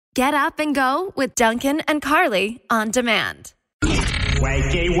Get up and go with Dunken and Carly on demand.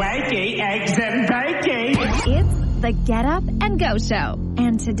 Wakey, wakey, eggs and bacon. It's the Get Up and Go show.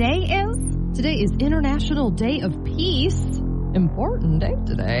 And today is International Day of Peace. Important day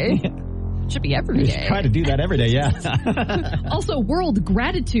today. Should be every day. Try to do that every day, yeah. Also, World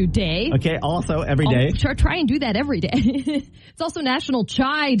Gratitude Day. Okay, also every day. Try and do that every day. It's also National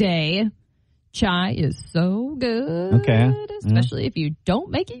Chai Day. Chai is so good. Okay. Especially if you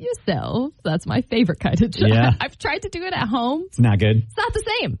don't make it yourself. That's my favorite kind of chai. Yeah. I've tried to do it at home. It's not good. It's not the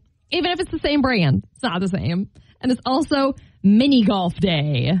same. Even if it's the same brand, it's not the same. And it's also Mini Golf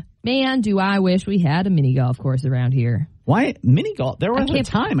Day. Man, do I wish we had a mini golf course around here. Why mini golf? There was a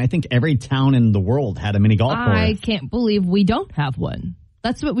time I think every town in the world had a mini golf course. I can't believe we don't have one.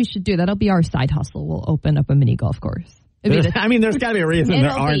 That's what we should do. That'll be our side hustle. We'll open up a mini golf course. There's got to be a reason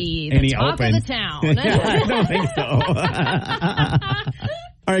there aren't any open. Of the town. I don't think so.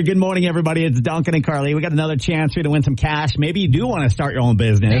 All right, good morning, everybody. It's Dunken and Carly. We got another chance for you to win some cash. Maybe you do want to start your own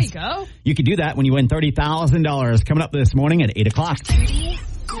business. There you go. You could do that when you win $30,000 coming up this morning at 8 o'clock. 30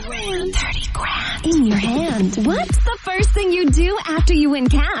 grand in your hand. What's the first thing you do after you win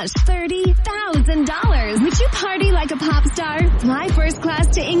cash? $30,000. Would you party like a pop star? Fly first class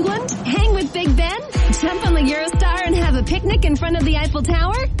to England? Hang with Big Ben? Jump on the Eurostar and have a picnic in front of the Eiffel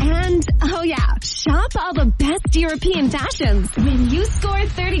Tower? And, oh yeah, shop all the best European fashions. When you score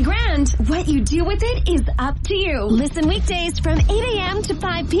 30 grand, what you do with it is up to you. Listen weekdays from 8 a.m. to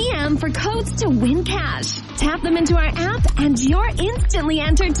 5 p.m. for codes to win cash. Tap them into our app and you're instantly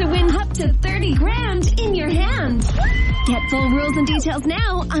entered to win up to 30 grand in your hand. Get full rules and details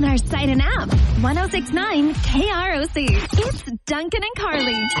now on our site and app. 1069 KROC. It's Dunken and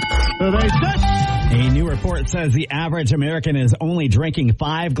Carly. A new report says the average American is only drinking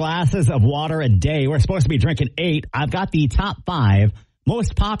 5 glasses of water a day. We're supposed to be drinking 8. I've got the top 5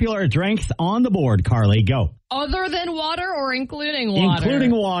 most popular drinks on the board. Carly, go. Other than water or including water?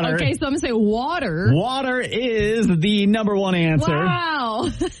 Including water. Okay, so I'm going to say water. Water is the number one answer. Wow.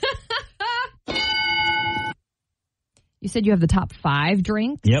 You said you have the top 5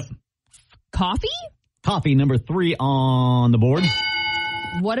 drinks? Yep. Coffee? Coffee, number 3 on the board.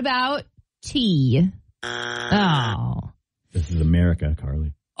 What about tea? Oh. This is America,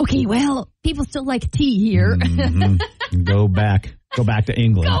 Carly. Okay, well, people still like tea here. Mm-hmm. Go back to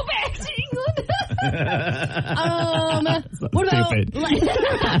England. Go back to England. What stupid.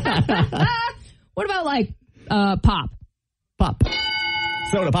 What about like pop? Pop.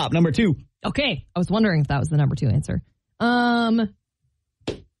 Soda pop, number 2. Okay, I was wondering if that was the number 2 answer.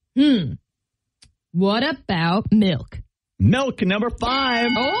 What about milk? Milk, number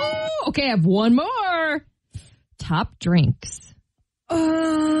 5. Oh, okay, I have one more. Top drinks.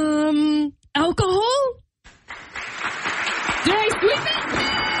 Alcohol? Did I sweep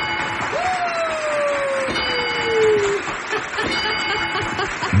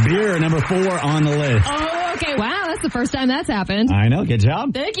it? Beer, number 4 on the list. Oh, okay. Wow, that's the first time that's happened. I know. Good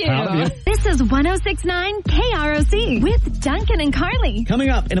job. Thank you. This is 1069 KROC with Dunken and Carly. Coming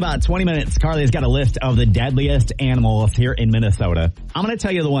up in about 20 minutes, Carly's got a list of the deadliest animals here in Minnesota. I'm going to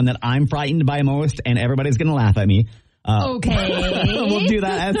tell you the one that I'm frightened by most, and everybody's going to laugh at me. Okay. We'll do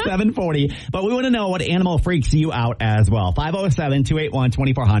that at 7:40. But we want to know what animal freaks you out as well.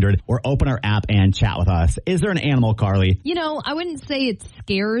 507-281-2400 or open our app and chat with us. Is there an animal, Carly? You know, I wouldn't say it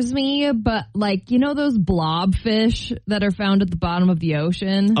scares me, but like, you know those blobfish that are found at the bottom of the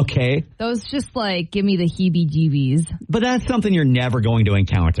ocean? Okay. Those just like give me the heebie-jeebies. But that's something you're never going to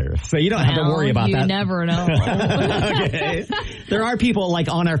encounter. So you don't have to worry about that. You never know. Okay. There are people like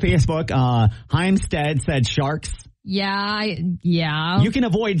on our Facebook, Heimstead said sharks. Yeah. You can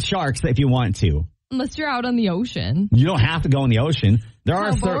avoid sharks if you want to. Unless you're out on the ocean. You don't have to go in the ocean. There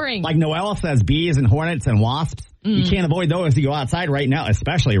are, like Noelle says, bees and hornets and wasps. You can't avoid those if you go outside right now,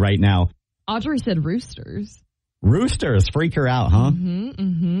 especially right now. Audrey said roosters. Roosters freak her out, huh?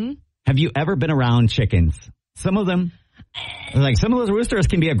 Mm-hmm. Have you ever been around chickens? Some of them, like some of those roosters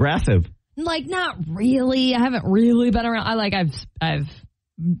can be aggressive. Like, not really. I haven't really been around. I've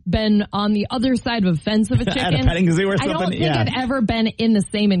been on the other side of a fence of a chicken. At a petting zoo or something? I don't think I've ever been in the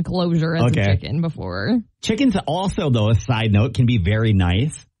same enclosure as a chicken before. Chickens also, though, a side note, can be very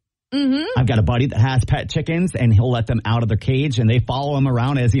nice. Mm-hmm. I've got a buddy that has pet chickens, and he'll let them out of their cage, and they follow him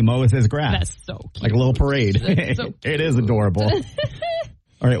around as he mows his grass. That's so cute. Like a little parade. So it is adorable.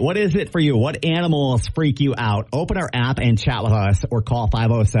 All right, what is it for you? What animals freak you out? Open our app and chat with us, or call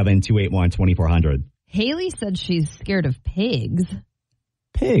 507-281-2400. Haley said she's scared of pigs.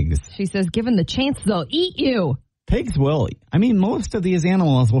 Pigs? She says, given the chance, they'll eat you. Pigs will. I mean, most of these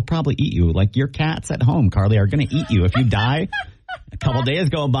animals will probably eat you. Like your cats at home, Carly, are going to eat you. If you die, A couple days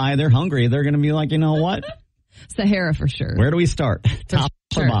go by, they're hungry. They're going to be like, you know what? Sahara for sure. Where do we start? Top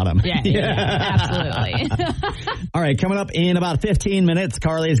or bottom? Yeah, absolutely. All right, coming up in about 15 minutes,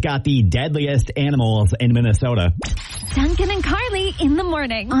 Carly's got the deadliest animals in Minnesota. Dunken and Carly in the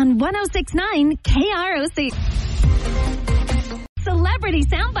morning on 106.9 KROC. Celebrity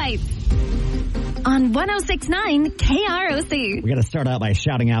Soundbites on 106.9 KROC. We got to start out by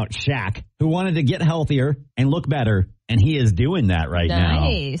shouting out Shaq, who wanted to get healthier and look better, and he is doing that right now.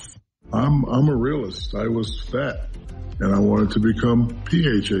 Nice. I'm a realist. I was fat, and I wanted to become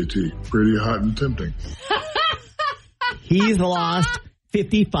PHAT, pretty hot and tempting. He's lost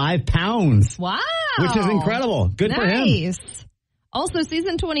 55 pounds. Wow. Which is incredible. Good for him. Nice. Also,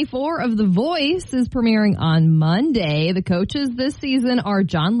 season 24 of The Voice is premiering on Monday. The coaches this season are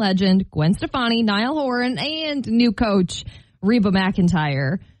John Legend, Gwen Stefani, Niall Horan, and new coach Reba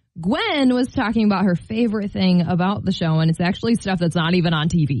McEntire. Gwen was talking about her favorite thing about the show, and it's actually stuff that's not even on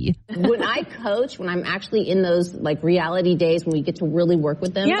TV. When I coach, when I'm actually in those like reality days when we get to really work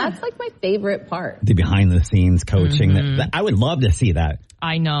with them, that's like my favorite part. The behind the scenes coaching. I would love to see that.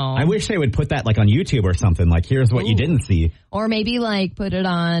 I know. I wish they would put that like on YouTube or something. Like, here's what you didn't see. Or maybe like put it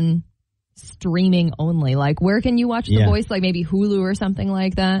on streaming only. Like, where can you watch The Voice? Like maybe Hulu or something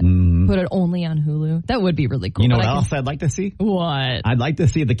like that. Put it only on Hulu. That would be really cool. You know what else I'd like to see? What? I'd like to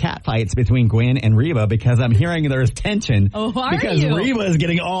see the cat fights between Gwen and Reba, because I'm hearing there's tension. Oh, are because you? Reba is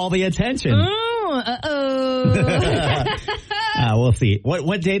getting all the attention. We'll see.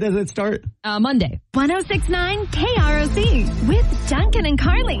 What day does it start? Monday. 106.9 KROC with Dunken and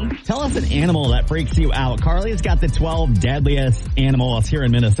Carly. Tell us an animal that freaks you out. Carly's got the 12 deadliest animals here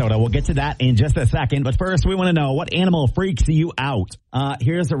in Minnesota. We'll get to that in just a second. But first, we want to know, what animal freaks you out?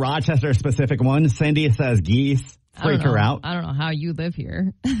 Here's a Rochester-specific one. Cindy says geese freak her out. I don't know how you live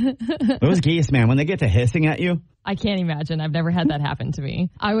here. Those geese, man, when they get to hissing at you. I can't imagine. I've never had that happen to me.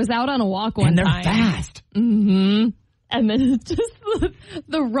 I was out on a walk one time. And they're fast. Mm-hmm. And then it's just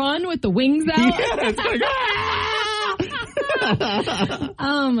the run with the wings out. Yeah, it's like,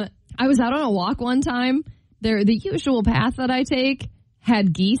 I was out on a walk one time. The usual path that I take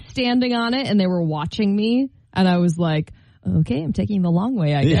had geese standing on it, and they were watching me. And I was like, okay, I'm taking the long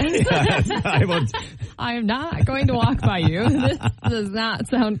way, I guess. I am not going to walk by you. This does not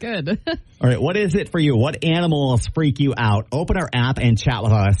sound good. All right, what is it for you? What animals freak you out? Open our app and chat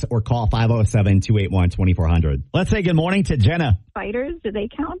with us, or call 507-281-2400. Let's say good morning to Jenna. Spiders, do they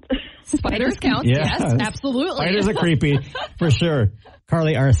count? Spiders count, yes, absolutely. Spiders are creepy, for sure.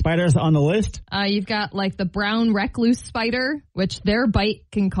 Carly, are spiders on the list? You've got like the brown recluse spider, which their bite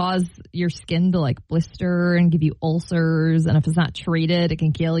can cause your skin to like blister and give you ulcers. And if it's not treated, it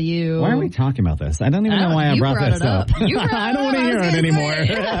can kill you. Why are we talking about this? I don't even know why I brought this up. I don't want to hear it anymore.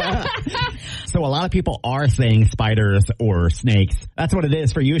 So a lot of people are saying spiders or snakes. That's what it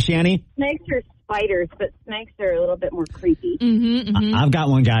is for you, Shani? Snakes are spiders, but snakes are a little bit more creepy. I've got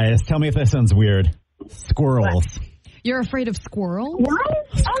one, guys. Tell me if this sounds weird. Squirrels. What? You're afraid of squirrels? What?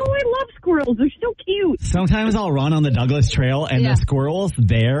 Oh, I love squirrels. They're so cute. Sometimes I'll run on the Douglas Trail, and the squirrels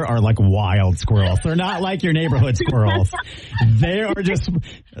there are like wild squirrels. They're not like your neighborhood squirrels. They are just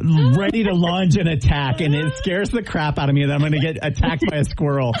ready to lunge and attack, and it scares the crap out of me that I'm going to get attacked by a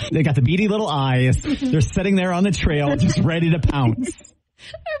squirrel. They got the beady little eyes. They're sitting there on the trail just ready to pounce.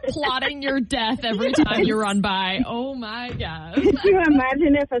 They're plotting your death every time you run by. Oh, my God. Could you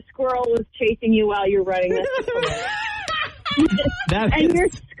imagine if a squirrel was chasing you while you're running this? And you're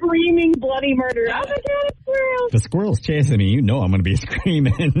screaming bloody murder. Oh, my God, it's squirrels. The squirrel's chasing me. You know I'm going to be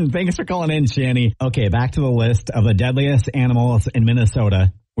screaming. Thanks for calling in, Shani. Okay, back to the list of the deadliest animals in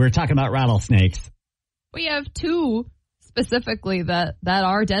Minnesota. We're talking about rattlesnakes. We have two specifically that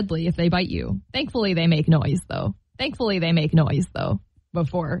are deadly if they bite you. Thankfully, they make noise, though.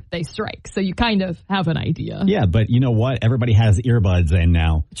 Before they strike. So you kind of have an idea. Yeah, but you know what? Everybody has earbuds in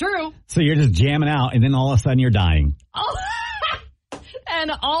now. True. So you're just jamming out, and then all of a sudden you're dying. Oh. And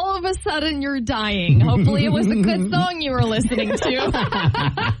all of a sudden you're dying. Hopefully it was a good song you were listening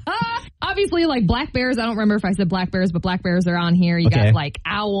to. Obviously, like black bears. I don't remember if I said black bears, but black bears are on here. You got like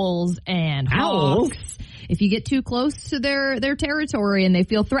owls and hawks. If you get too close to their territory and they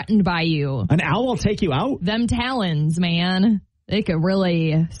feel threatened by you. An owl will take you out? Them talons, man. They could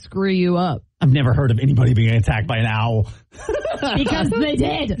really screw you up. I've never heard of anybody being attacked by an owl. Because they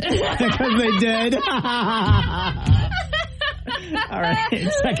did. Because they did. All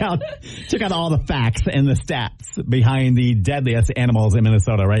right, check out all the facts and the stats behind the deadliest animals in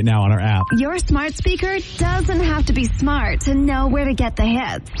Minnesota right now on our app. Your smart speaker doesn't have to be smart to know where to get the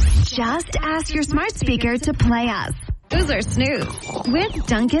hits. Just ask your smart speaker to play us. Snoozer Snooze with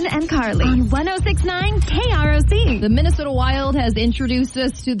Dunken and Carly on 106.9 KROC. The Minnesota Wild has introduced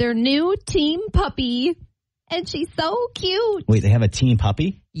us to their new team puppy, and she's so cute. Wait, they have a team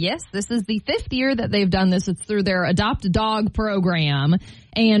puppy? Yes, this is the 5th year that they've done this. It's through their Adopt a Dog program.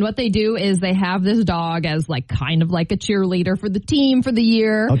 And what they do is they have this dog as kind of like a cheerleader for the team for the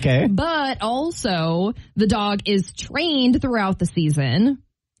year. Okay. But also the dog is trained throughout the season.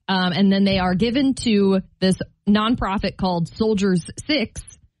 And then they are given to this nonprofit called Soldiers 6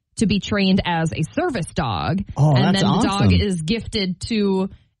 to be trained as a service dog. Oh, and that's then the awesome. dog is gifted to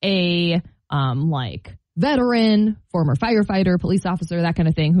a veteran, former firefighter, police officer, that kind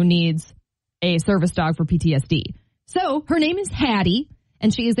of thing, who needs a service dog for PTSD. So her name is Hattie,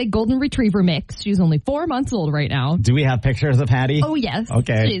 and she is a golden retriever mix. She's only 4 months old right now. Do we have pictures of Hattie? Oh, yes.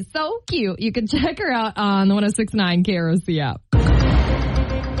 Okay. She's so cute. You can check her out on the 106.9 KROC app.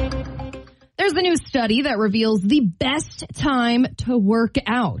 There's a new study that reveals the best time to work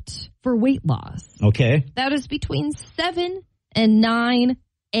out for weight loss. Okay. That is between 7 and 9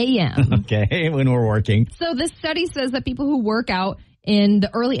 a.m. Okay, when we're working. So this study says that people who work out in the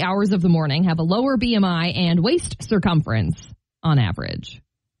early hours of the morning have a lower BMI and waist circumference on average,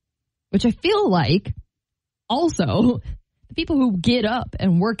 which I feel like also the people who get up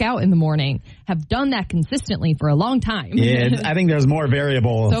and work out in the morning have done that consistently for a long time. Yeah, I think there's more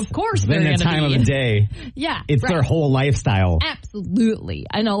variables. So of course than they're the time gonna of be. the day. Yeah. It's their whole lifestyle. Absolutely.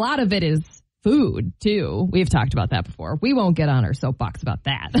 And a lot of it is food, too. We've talked about that before. We won't get on our soapbox about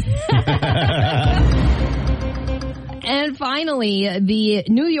that. And finally, the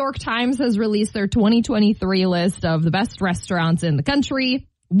New York Times has released their 2023 list of the best restaurants in the country.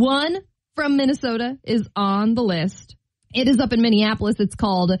 One from Minnesota is on the list. It is up in Minneapolis. It's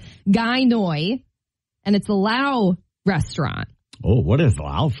called Gai Noi, and it's a Lao restaurant. Oh, what is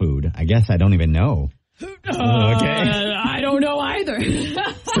Lao food? I guess I don't even know. Okay. I don't know either.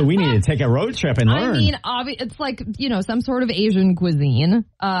 So we need to take a road trip and learn. I mean, it's like, some sort of Asian cuisine.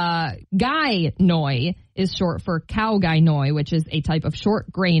 Gai Noi is short for Khao Gai Noi, which is a type of short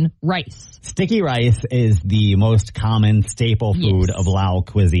grain rice. Sticky rice is the most common staple food of Lao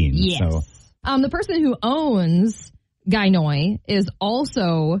cuisine. Yes. So. The person who owns Gai Noi is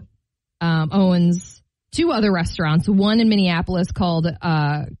also owns 2 other restaurants, one in Minneapolis called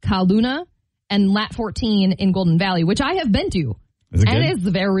Kaluna and Lat 14 in Golden Valley, which I have been to. Is it good? And it's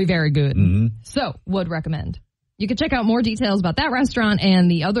very, very good. Mm-hmm. So, would recommend. You can check out more details about that restaurant and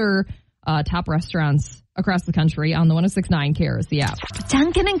the other top restaurants across the country on the 106.9 KROC app.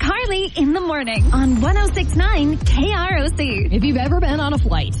 Dunken and Carly in the morning on 106.9 KROC. If you've ever been on a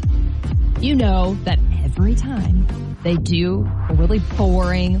flight, you know that every time they do a really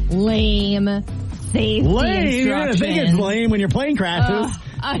boring, lame safety Lame. You're gonna think it's lame when your plane crashes.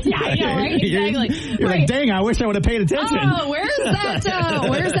 Yeah, I know, right? Exactly. You're like, dang, I wish I would have paid attention. Oh, where's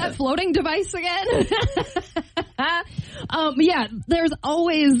that floating device again? Yeah, there's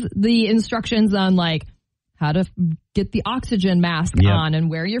always the instructions on how to get the oxygen mask on and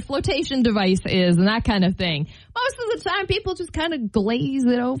where your flotation device is and that kind of thing. Most of the time, people just kind of glaze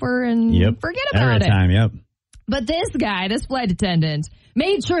it over and forget about it. Every time, yep. But this guy, this flight attendant,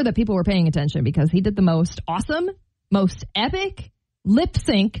 made sure that people were paying attention because he did the most awesome, most epic lip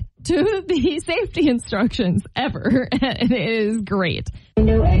sync to the safety instructions ever. And it is great.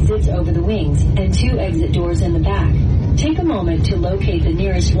 No exits over the wings and 2 exit doors in the back. Take a moment to locate the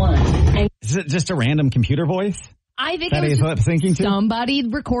nearest one. Is it just a random computer voice? I think that it was he's lip syncing to? Somebody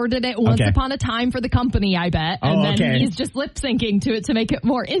recorded it once upon a time for the company, I bet. And then he's just lip syncing to it to make it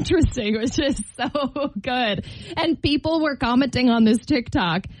more interesting, which is so good. And people were commenting on this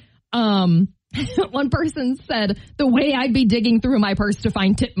TikTok. One person said, the way I'd be digging through my purse to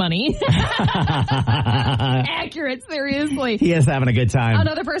find tip money. Accurate, seriously. He is having a good time.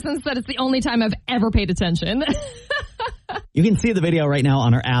 Another person said it's the only time I've ever paid attention. You can see the video right now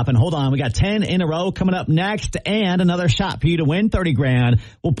on our app. And hold on, we got 10 in a row coming up next and another shot for you to win 30 grand.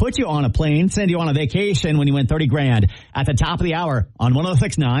 We'll put you on a plane, send you on a vacation when you win 30 grand at the top of the hour on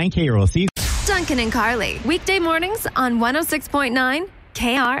 106.9 KROC. Dunken and Carly, weekday mornings on 106.9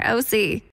 KROC.